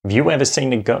Have you ever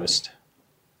seen a ghost?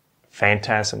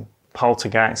 Phantasm?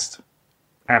 Poltergeist?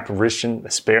 Apparition? The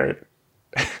spirit?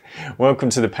 Welcome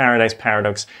to the Paradise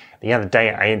Paradox. The other day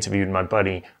I interviewed my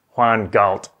buddy Juan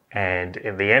Galt, and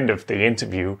at the end of the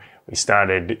interview we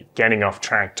started getting off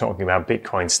track talking about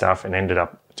Bitcoin stuff and ended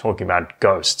up talking about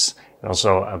ghosts and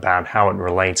also about how it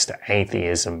relates to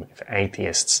atheism, if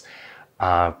atheists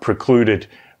are precluded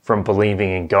from believing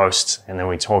in ghosts. And then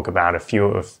we talk about a few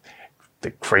of the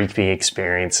creepy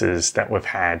experiences that we've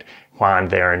had, Juan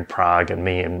there in Prague and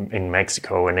me in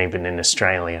Mexico and even in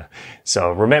Australia.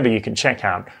 So remember, you can check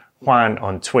out Juan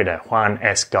on Twitter, Juan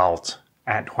S. Galt,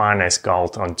 at Juan S.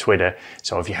 Galt on Twitter.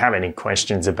 So if you have any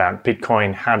questions about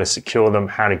Bitcoin, how to secure them,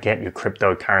 how to get your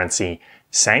cryptocurrency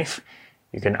safe,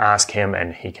 you can ask him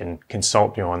and he can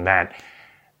consult you on that.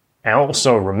 And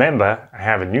also remember, I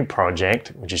have a new project,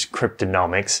 which is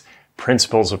Cryptonomics,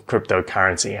 Principles of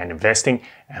Cryptocurrency and Investing.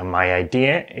 And my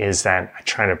idea is that I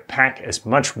try to pack as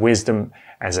much wisdom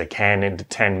as I can into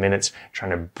 10 minutes,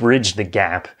 trying to bridge the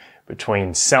gap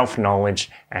between self-knowledge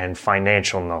and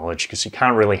financial knowledge, because you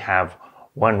can't really have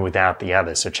one without the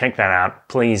other. So check that out,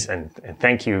 please, and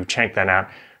thank you. Check that out.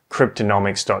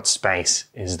 Cryptonomics.space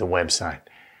is the website.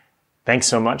 Thanks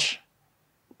so much.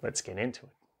 Let's get into it.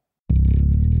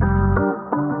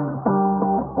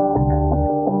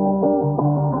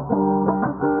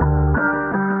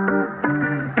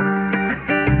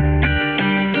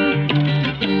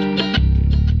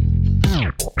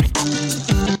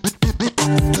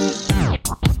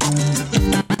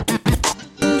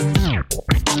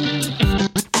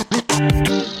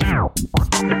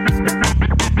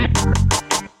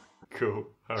 Cool.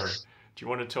 All right. Do you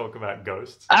want to talk about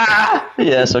ghosts?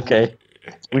 Yes, okay.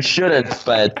 We shouldn't,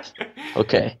 but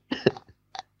okay.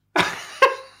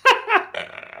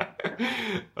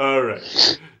 All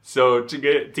right. So to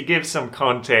give some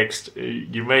context,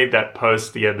 you made that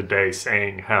post the other day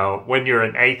saying how when you're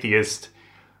an atheist,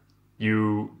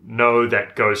 you know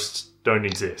that ghosts don't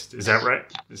exist. Is that right?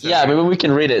 Yeah, maybe we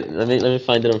can read it. Let me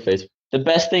find it on Facebook. The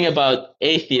best thing about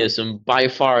atheism by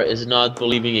far is not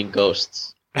believing in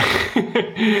ghosts.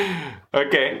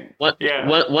 Okay.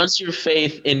 Once your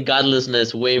faith in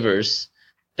godlessness wavers,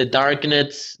 the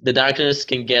darkness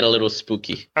can get a little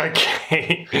spooky.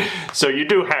 Okay. So you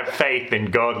do have faith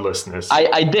in godlessness.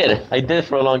 I did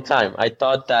for a long time. I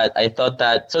thought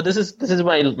that. So this is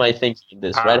my thinking in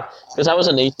this, right? Because I was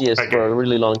an atheist for a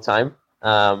really long time.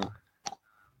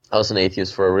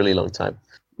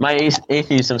 My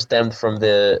atheism stemmed from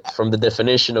the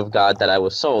definition of God that I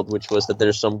was sold, which was that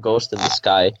there's some ghost in the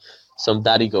sky, some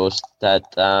daddy ghost that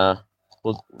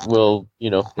will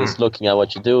is looking at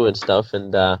what you do and stuff,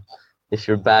 and if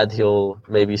you're bad, he'll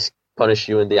maybe punish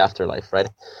you in the afterlife, right?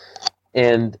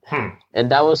 And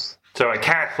that was so a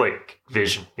Catholic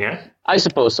vision, yeah. I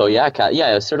suppose so, yeah.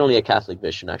 Certainly a Catholic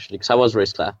vision, actually, because I was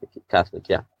raised Catholic,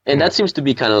 yeah. And that seems to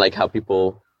be kind of like how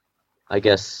people. I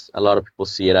guess a lot of people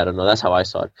see it. I don't know. That's how I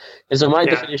saw it. And so my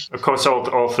definition, of course,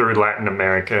 all through Latin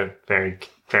America, very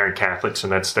very Catholic, so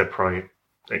that's probably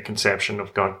their conception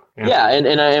of God. Yeah,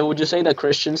 and would you say that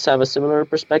Christians have a similar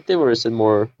perspective, or is it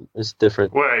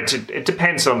different? Well, it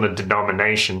depends on the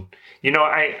denomination.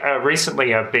 I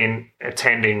recently I've been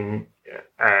attending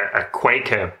a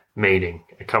Quaker meeting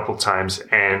a couple times,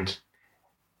 and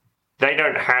they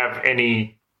don't have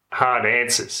any hard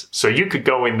answers. So you could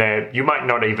go in there, you might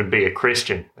not even be a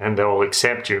Christian, and they'll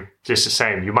accept you just the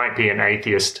same. You might be an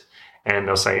atheist, and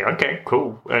they'll say, okay,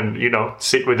 cool, and,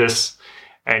 sit with us.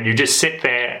 And you just sit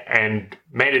there and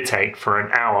meditate for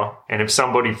an hour, and if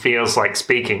somebody feels like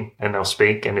speaking, then they'll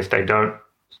speak, and if they don't,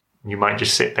 you might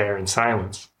just sit there in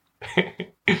silence.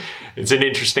 It's an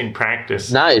interesting practice.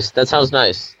 Nice. That sounds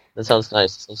nice. That sounds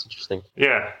interesting.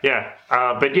 Yeah.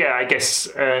 But yeah, I guess,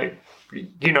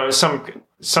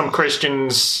 some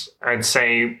Christians, I'd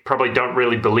say, probably don't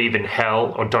really believe in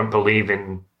hell or don't believe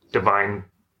in divine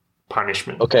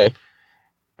punishment. Okay.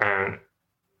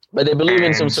 But they believe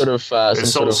in some sort of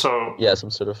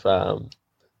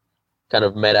kind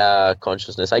of meta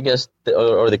consciousness, I guess,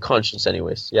 or the conscience,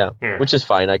 anyways. Yeah, which is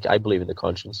fine. I believe in the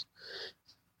conscience.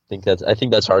 I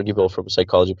think that's arguable from a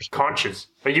psychology perspective. Conscience?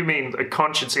 But you mean a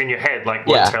conscience in your head, like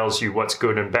what tells you what's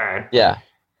good and bad? Yeah.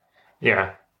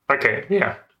 Yeah. Okay.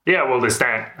 Yeah. Yeah. Well, there's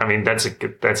that. I mean, that's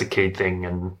a key thing,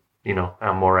 and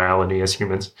our morality as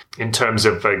humans in terms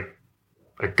of a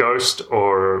ghost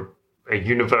or a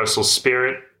universal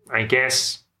spirit, I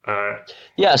guess.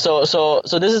 Yeah. So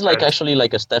this is actually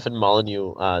like a Stefan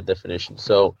Molyneux definition.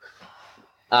 So,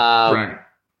 right.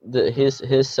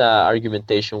 His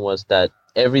argumentation was that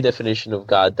every definition of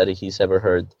God that he's ever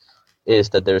heard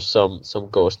is that there's some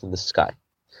ghost in the sky.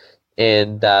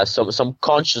 and some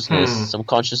consciousness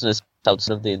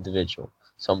outside of the individual,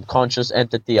 some conscious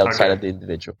entity outside of the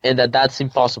individual, and that's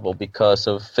impossible because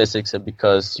of physics and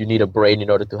because you need a brain in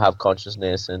order to have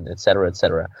consciousness, and et cetera, et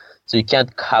cetera. So you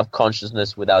can't have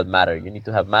consciousness without matter. You need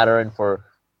to have matter,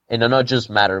 and not just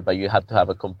matter, but you have to have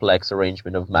a complex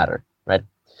arrangement of matter, right?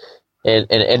 Right.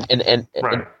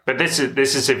 But this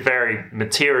is a very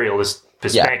materialist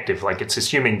perspective. Yeah. Like, it's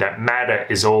assuming that matter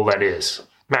is all that is.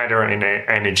 Matter and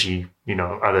energy,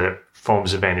 other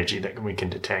forms of energy that we can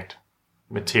detect.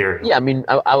 Material. Yeah, I mean,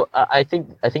 I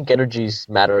think energy is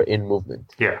matter in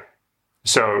movement. Yeah.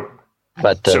 So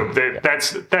that's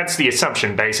the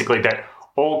assumption, basically, that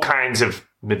all kinds of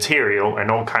material and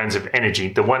all kinds of energy,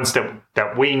 the ones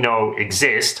that we know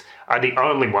exist, are the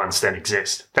only ones that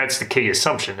exist. That's the key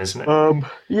assumption, isn't it?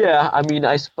 Yeah, I mean,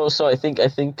 I suppose so. I think.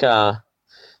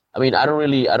 I mean, I don't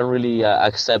really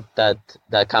accept that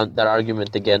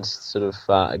argument against sort of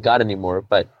God anymore.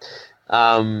 But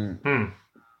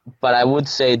but I would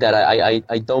say that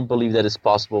I don't believe that it's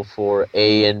possible for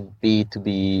A and B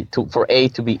for A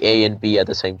to be A and B at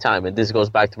the same time. And this goes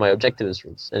back to my objectivist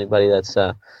roots. Anybody that's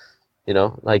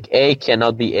like A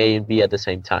cannot be A and B at the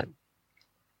same time.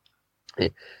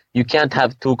 You can't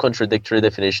have two contradictory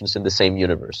definitions in the same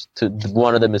universe.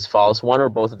 One of them is false. One or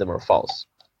both of them are false.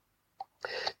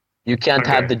 You can't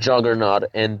have the juggernaut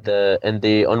and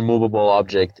the unmovable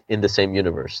object in the same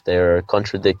universe. They're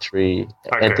contradictory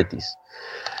entities.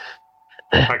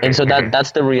 And so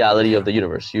that's the reality of the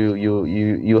universe.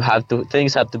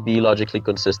 Things have to be logically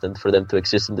consistent for them to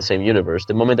exist in the same universe.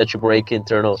 The moment that you break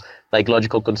internal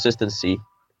logical consistency,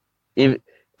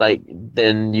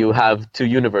 then you have two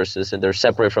universes and they're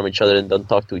separate from each other and don't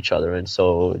talk to each other, and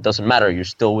so it doesn't matter. You're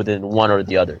still within one or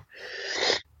the other.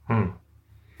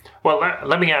 Well,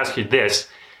 let me ask you this.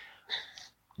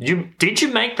 Did you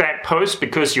make that post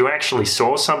because you actually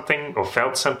saw something or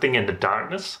felt something in the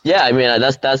darkness? Yeah, I mean, I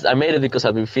made it because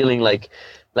I've been feeling like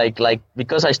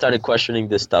because I started questioning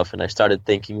this stuff and I started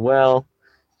thinking, well,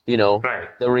 right.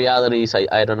 The reality is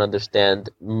I don't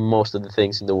understand most of the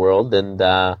things in the world, and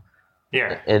so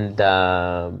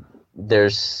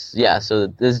there's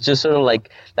just sort of like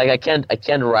I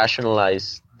can't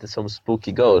rationalize some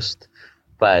spooky ghost,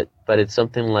 but it's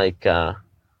something like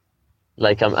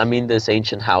I'm in this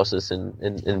ancient houses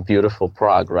in beautiful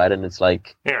Prague, right? And it's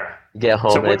like, get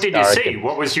home. So what did you see?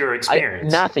 What was your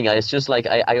experience? Nothing. It's just like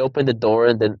I opened the door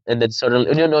and then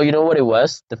suddenly, you know what it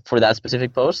was for that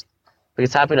specific post? Because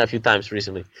it's happened a few times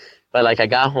recently. But I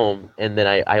got home and then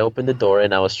I opened the door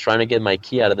and I was trying to get my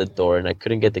key out of the door and I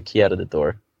couldn't get the key out of the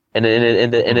door. And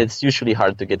it's usually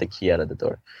hard to get the key out of the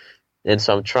door. And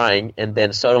so I'm trying, and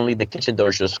then suddenly the kitchen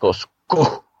door just goes,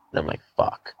 go, and I'm like,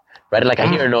 fuck. Right? I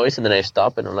hear a noise and then I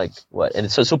stop and I'm like, what? And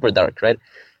it's so super dark, right?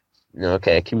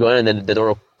 Okay, I keep going and then the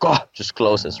door just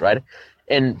closes, right?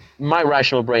 And my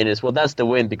rational brain is, well, that's the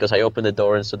wind because I opened the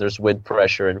door and so there's wind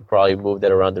pressure and probably moved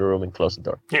it around the room and closed the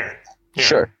door. Yeah.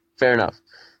 Sure, fair enough.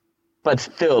 But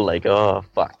still, oh,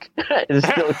 fuck. It's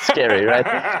still scary, right?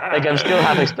 I'm still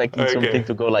half expecting something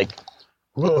to go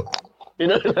whoa.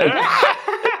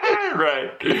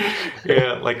 Right.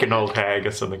 Yeah, like an old hag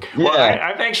or something. Yeah. Well,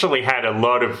 I've actually had a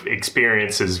lot of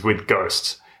experiences with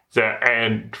ghosts.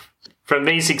 And from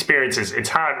these experiences, it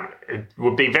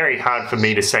would be very hard for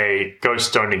me to say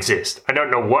ghosts don't exist. I don't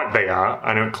know what they are.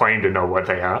 I don't claim to know what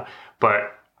they are.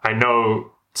 But I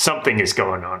know something is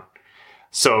going on.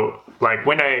 So,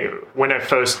 when I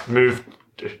first moved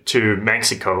to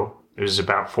Mexico, it was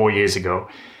about 4 years ago,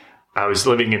 I was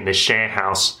living in this share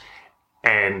house,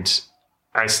 and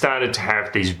I started to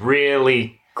have these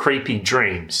really creepy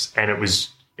dreams, and it was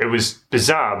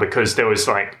bizarre because there was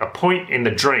a point in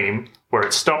the dream where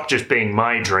it stopped just being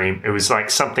my dream. It was like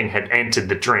something had entered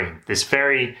the dream. This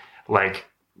very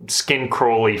skin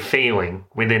crawly feeling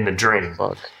within the dream.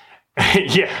 Oh, fuck.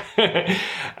 Yeah,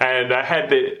 and I had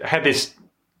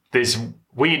this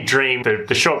weird dream.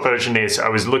 The short version is I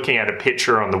was looking at a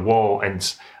picture on the wall,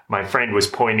 and my friend was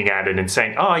pointing at it and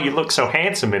saying, "Oh, you look so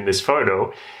handsome in this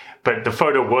photo." But the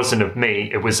photo wasn't of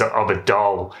me; it was of a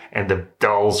doll, and the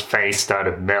doll's face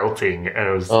started melting. And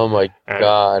it was, oh my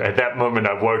god! At that moment,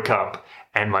 I woke up,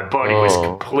 and my body was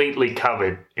completely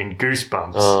covered in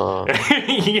goosebumps.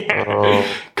 Yeah,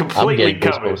 completely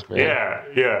covered.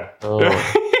 Yeah.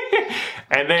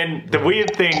 And then the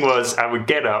weird thing was, I would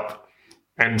get up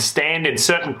and stand in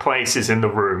certain places in the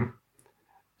room.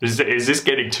 Is this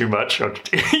getting too much? You're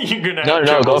gonna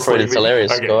no, go for it. It's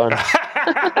hilarious. Okay. Go on.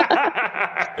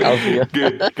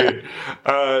 Good.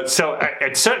 So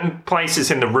at certain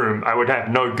places in the room, I would have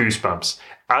no goosebumps.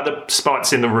 Other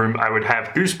spots in the room, I would have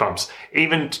goosebumps,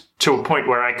 even to a point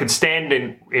where I could stand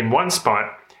in one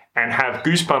spot and have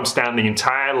goosebumps down the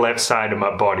entire left side of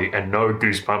my body and no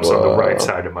goosebumps on the right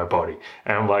side of my body.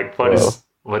 And I'm like,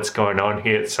 what's going on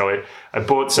here? So I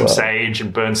bought some sage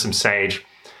and burned some sage.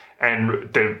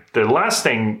 And the last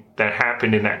thing that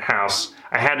happened in that house,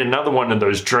 I had another one of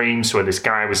those dreams where this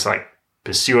guy was like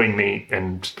pursuing me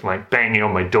and like banging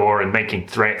on my door and making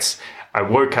threats. I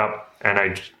woke up and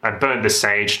I burned the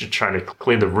sage to try to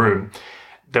clear the room.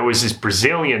 There was this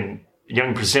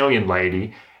young Brazilian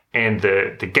lady in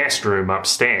the guest room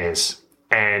upstairs.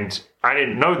 And I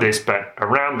didn't know this, but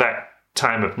around that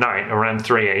time of night, around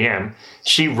 3 a.m.,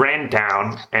 she ran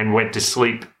down and went to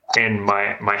sleep in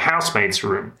my housemate's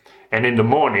room. And in the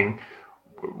morning,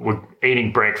 we're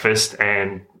eating breakfast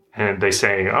and they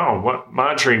say, "Oh, what,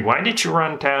 Marjorie, why did you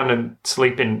run down and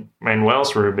sleep in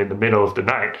Manuel's room in the middle of the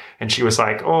night?" And she was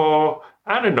like, "Oh,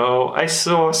 I don't know, I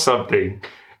saw something."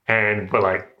 And we're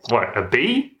like, "What, a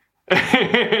bee?"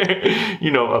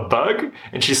 A bug?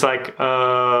 And she's like,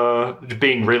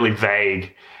 being really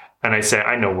vague. And I said,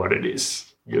 "I know what it is.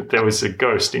 There was a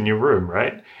ghost in your room,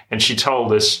 right?" And she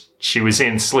told us she was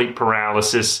in sleep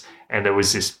paralysis and there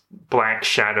was this black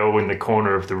shadow in the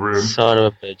corner of the room. Son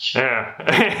of a bitch. Yeah.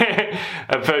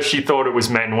 At first she thought it was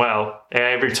Manuel. And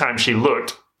every time she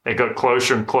looked, it got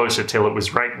closer and closer till it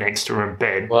was right next to her in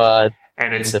bed. What?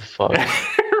 And it's the fuck?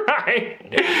 Right.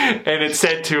 And it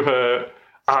said to her,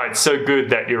 "Oh, it's so good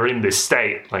that you're in this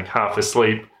state, like half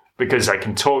asleep, because I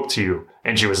can talk to you."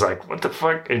 And she was like, "What the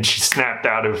fuck?" And she snapped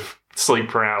out of sleep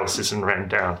paralysis and ran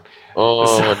down. Oh,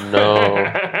 no.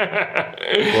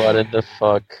 What in the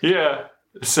fuck? Yeah.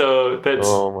 So that's,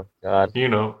 oh my God.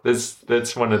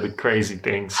 That's one of the crazy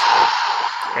things.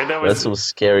 And that's some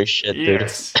scary shit, dude.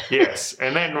 Yes.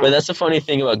 And then, but that's the funny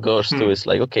thing about ghosts too. Is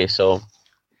like, okay, so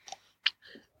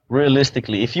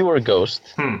realistically, if you were a ghost,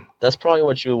 that's probably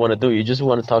what you want to do. You just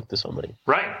want to talk to somebody,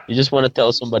 right? You just want to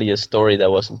tell somebody a story that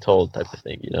wasn't told, type of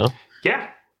thing, Yeah.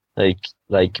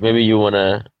 Like maybe you want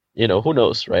to, who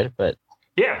knows, right? But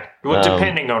yeah, well,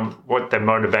 depending on what their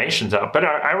motivations are. But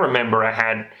I remember I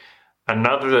had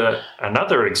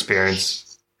another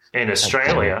experience in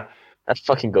Australia. That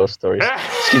fucking ghost stories.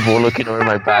 People looking over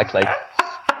my back like.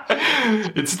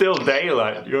 It's still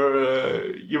daylight.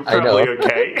 You're probably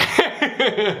okay.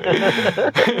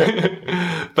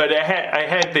 But I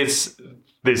had this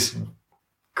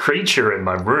creature in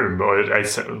my room, or I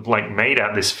like made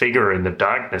out this figure in the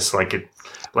darkness, like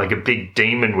a big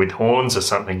demon with horns or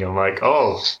something. I'm like,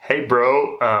 "Oh, hey,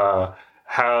 bro,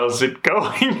 how's it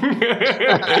going?"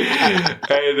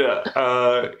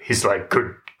 And he's like,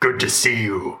 "Good to see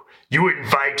you. You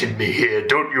invited me here,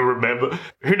 don't you remember?"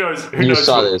 Who knows? You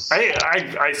saw this?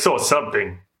 I saw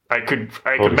something. I could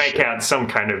make out some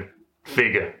kind of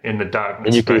figure in the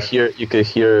darkness. And you could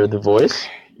hear the voice?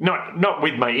 Not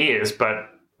with my ears, but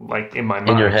like in my mind.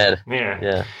 In your head.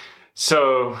 Yeah.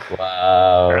 So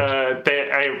wow.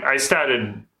 I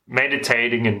started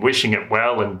meditating and wishing it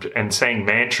well and saying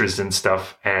mantras and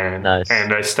stuff. And nice.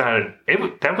 And I started.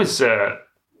 That was a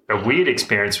weird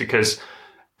experience because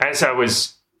as I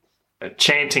was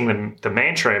chanting the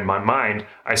mantra in my mind,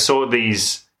 I saw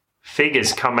these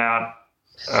figures come out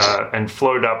and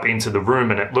float up into the room,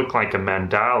 and it looked like a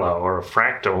mandala or a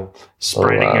fractal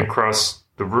spreading across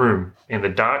the room in the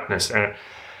darkness.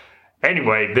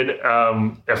 Anyway, then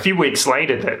a few weeks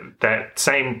later, that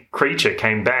same creature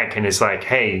came back and is like,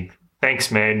 "Hey,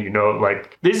 thanks, man.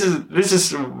 Like this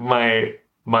is my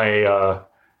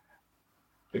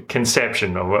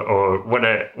conception or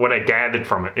what I gathered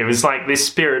from it. It was like this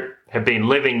spirit had been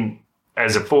living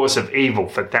as a force of evil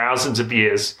for thousands of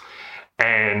years,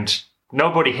 and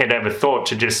nobody had ever thought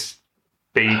to just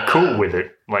be cool with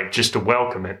it, like just to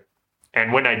welcome it.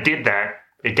 And when I did that,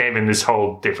 it gave him this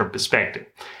whole different perspective.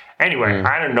 Anyway,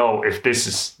 I don't know if this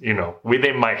is,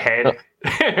 within my head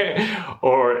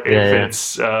or if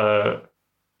it's,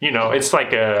 it's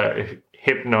like a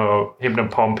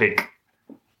hypnopompic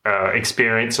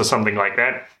experience or something like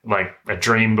that, like a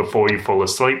dream before you fall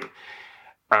asleep.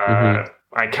 I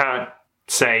can't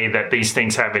say that these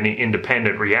things have any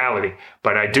independent reality,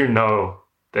 but I do know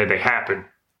that they happen.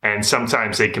 And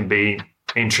sometimes they can be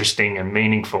interesting and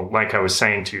meaningful, like I was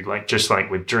saying to you, just like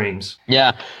with dreams.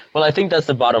 Yeah, well, I think that's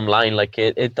the bottom line. Like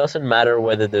it doesn't matter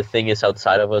whether the thing is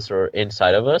outside of us or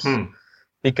inside of us,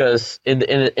 because in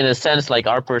a sense, like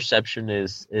our perception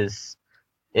is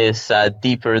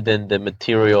deeper than the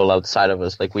material outside of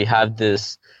us. Like we have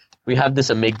this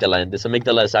amygdala, and this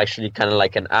amygdala is actually kind of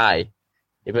like an eye,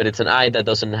 but it's an eye that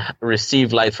doesn't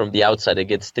receive light from the outside. It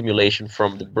gets stimulation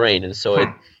from the brain, and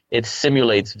so it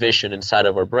simulates vision inside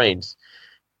of our brains.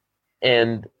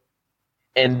 And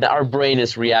our brain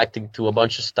is reacting to a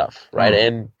bunch of stuff, right?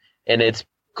 And it's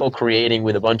co-creating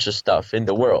with a bunch of stuff in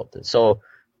the world. So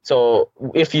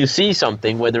if you see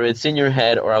something, whether it's in your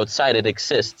head or outside, it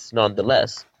exists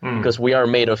nonetheless, because we are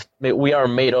made of the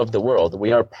world.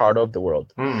 We are part of the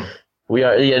world. We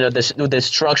are, the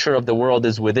structure of the world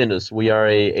is within us. We are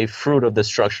a fruit of the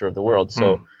structure of the world.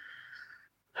 So,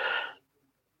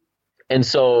 and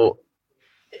so,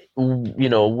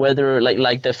 whether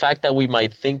like the fact that we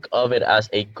might think of it as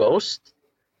a ghost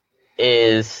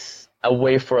is a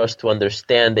way for us to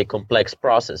understand a complex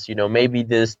process. Maybe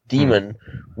this demon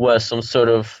was some sort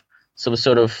of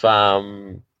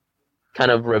kind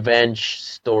of revenge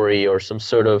story, or some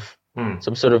sort of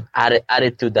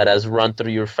attitude that has run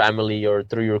through your family or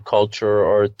through your culture,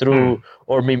 or through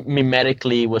or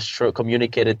mimetically was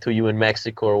communicated to you in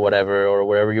Mexico or whatever, or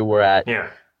wherever you were at. Yeah.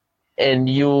 And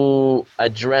you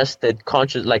addressed it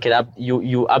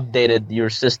you updated your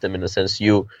system in a sense.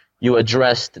 You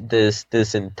addressed this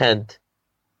intent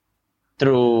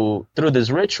through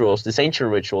these rituals, these ancient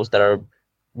rituals that are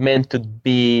meant to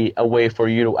be a way for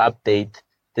you to update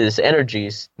these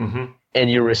energies, and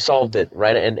you resolved it,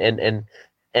 right?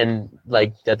 And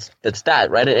like that's that,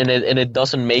 right? And it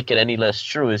doesn't make it any less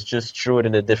true. It's just true at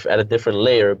a different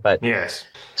layer. But yes.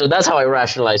 So that's how I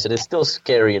rationalize it. It's still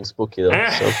scary and spooky though.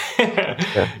 So,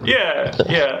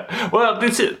 yeah. Well,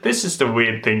 this is the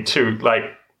weird thing too. Like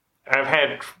I've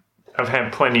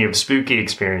had plenty of spooky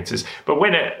experiences, but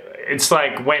when it's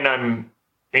like when I'm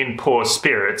in poor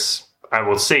spirits, I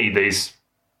will see these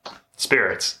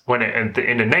spirits in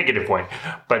a negative way.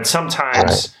 But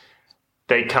sometimes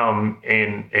they come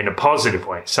in a positive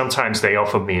way. Sometimes they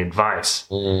offer me advice.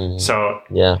 So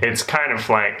it's kind of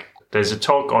like there's a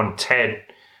talk on TED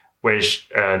where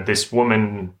this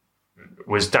woman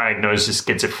was diagnosed as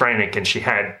schizophrenic, and she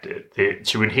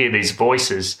would hear these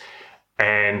voices,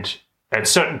 and at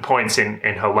certain points in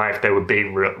her life, they would be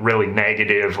really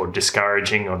negative or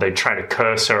discouraging, or they'd try to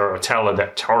curse her or tell her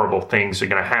that horrible things are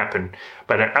going to happen.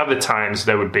 But at other times,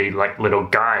 there would be like little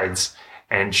guides,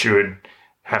 and she would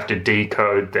have to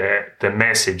decode the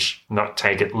message, not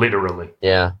take it literally.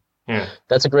 Yeah.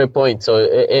 That's a great point. So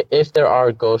if there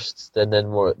are ghosts, then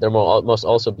there must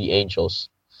also be angels,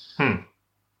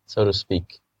 so to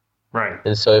speak. Right.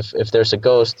 And so if there's a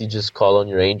ghost, you just call on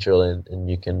your angel, and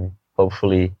you can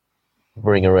hopefully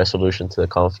bring a resolution to the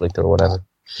conflict or whatever.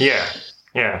 Yeah.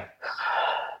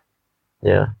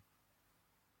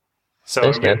 So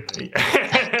thanks, man.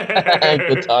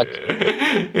 Good talk.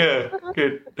 Yeah,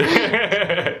 good.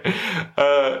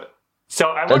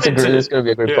 So it's going to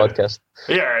be a great podcast.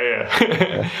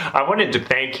 Yeah. I wanted to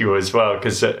thank you as well,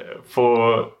 because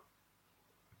for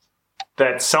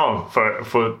that song,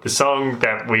 for the song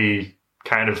that we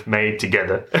kind of made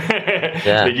together,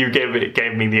 that you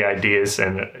gave me the ideas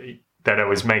and that I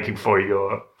was making for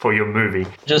your movie.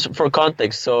 Just for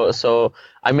context, so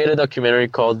I made a documentary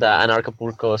called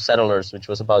Acapulco Settlers, which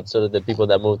was about sort of the people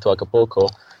that moved to Acapulco.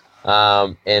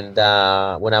 And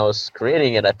when I was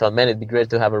creating it, I thought, man, it'd be great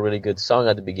to have a really good song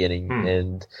at the beginning.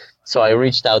 And so I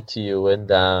reached out to you, and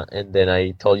then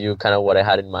I told you kind of what I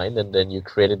had in mind, and then you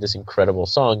created this incredible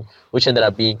song, which ended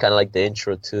up being kind of like the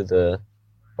intro to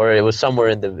or it was somewhere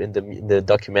in the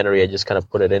documentary. I just kind of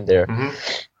put it in there.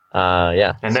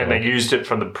 And then they used it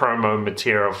for the promo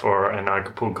material for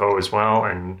Acapulco as well.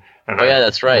 And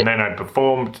that's right. And then I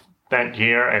performed that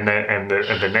year, and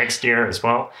the next year as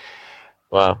well.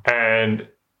 Wow. And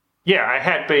I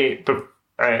had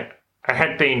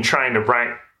been trying to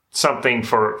write something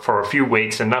for a few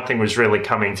weeks, and nothing was really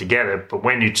coming together. But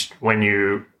when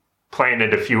you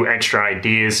planted a few extra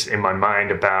ideas in my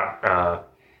mind about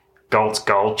Galt's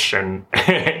Gulch and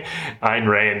Ayn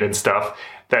Rand and stuff,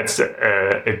 that's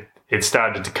it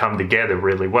started to come together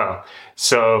really well.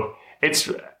 So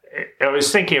I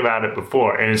was thinking about it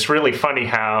before, and it's really funny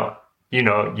how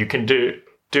you can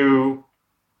do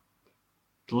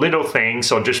little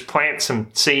things, or just plant some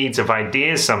seeds of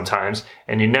ideas sometimes,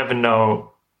 and you never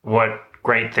know what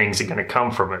great things are going to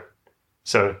come from it.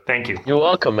 So thank you. You're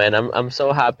welcome, man. I'm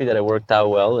so happy that it worked out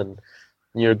well, and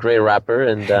you're a great rapper,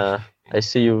 and I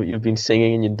see you've been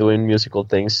singing and you're doing musical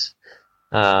things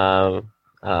a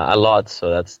lot, so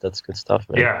that's good stuff,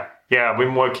 man. Yeah, I've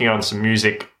been working on some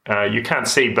music. You can't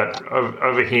see, but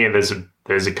over here there's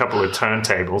a couple of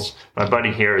turntables. My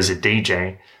buddy here is a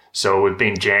DJ, so we've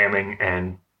been jamming,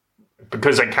 and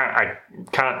because I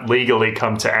can't legally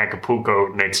come to Acapulco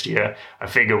next year, I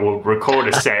figure we'll record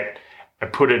a set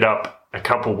and put it up a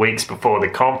couple weeks before the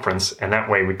conference, and that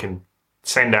way we can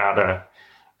send out a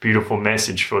beautiful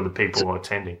message for the people who are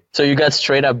attending. So you got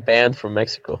straight up banned from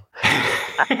Mexico.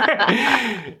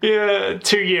 Yeah,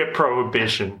 2-year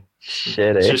prohibition.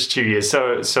 Shit, Just 2 years.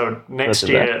 So next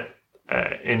year,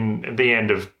 in the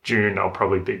end of June, I'll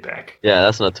probably be back. Yeah,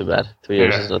 that's not too bad. 2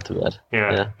 years is not too bad.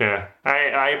 Yeah.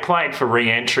 I applied for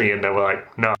re-entry and they were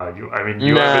like, no, you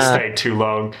overstayed too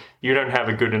long. You don't have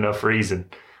a good enough reason.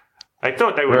 I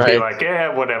thought they would be like,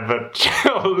 yeah, whatever.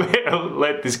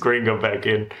 let this gringo back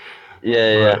in.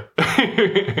 Yeah.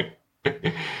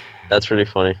 That's really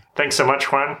funny. Thanks so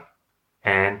much, Juan,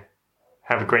 and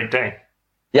have a great day.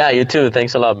 Yeah, you too.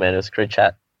 Thanks a lot, man. It was a great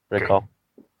chat. Great call.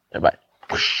 Yeah, bye.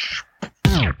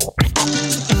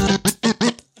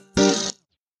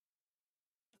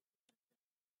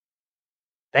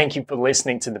 Thank you for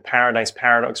listening to the Paradise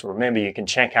Paradox. Remember, you can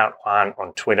check out Juan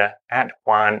on Twitter at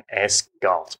Juan S.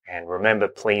 Galt. And remember,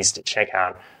 please, to check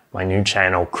out my new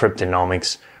channel,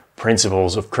 Cryptonomics,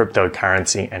 Principles of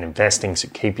Cryptocurrency and Investing, so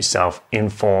keep yourself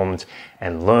informed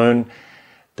and learn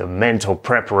the mental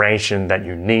preparation that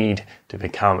you need to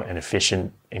become an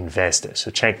efficient investor.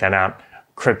 So check that out.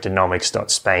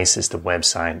 Cryptonomics.space is the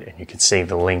website, and you can see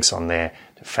the links on there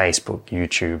to Facebook,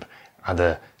 YouTube,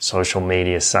 other social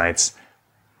media sites.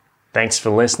 Thanks for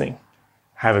listening.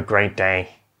 Have a great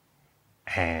day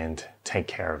and take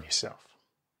care of yourself.